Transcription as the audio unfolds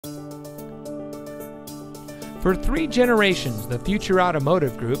For 3 generations, the Future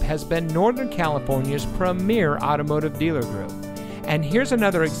Automotive Group has been Northern California's premier automotive dealer group. And here's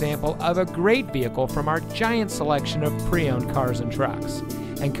another example of a great vehicle from our giant selection of pre-owned cars and trucks,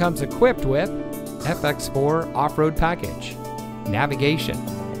 and comes equipped with FX4 off-road package, navigation,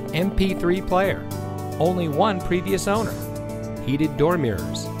 MP3 player, only 1 previous owner, heated door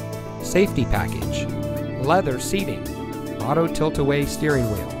mirrors, safety package, leather seating, auto tilt-away steering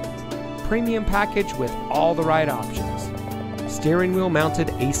wheel, premium package with all the right options, steering wheel mounted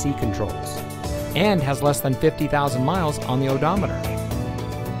AC controls, and has less than 50,000 miles on the odometer.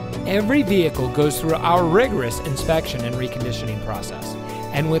 Every vehicle goes through our rigorous inspection and reconditioning process,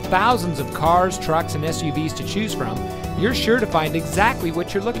 and with thousands of cars, trucks, and SUVs to choose from, you're sure to find exactly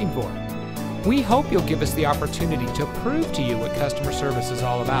what you're looking for. We hope you'll give us the opportunity to prove to you what customer service is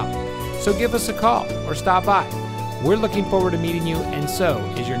all about. So give us a call or stop by. We're looking forward to meeting you, and so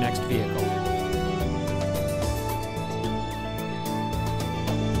is your next vehicle.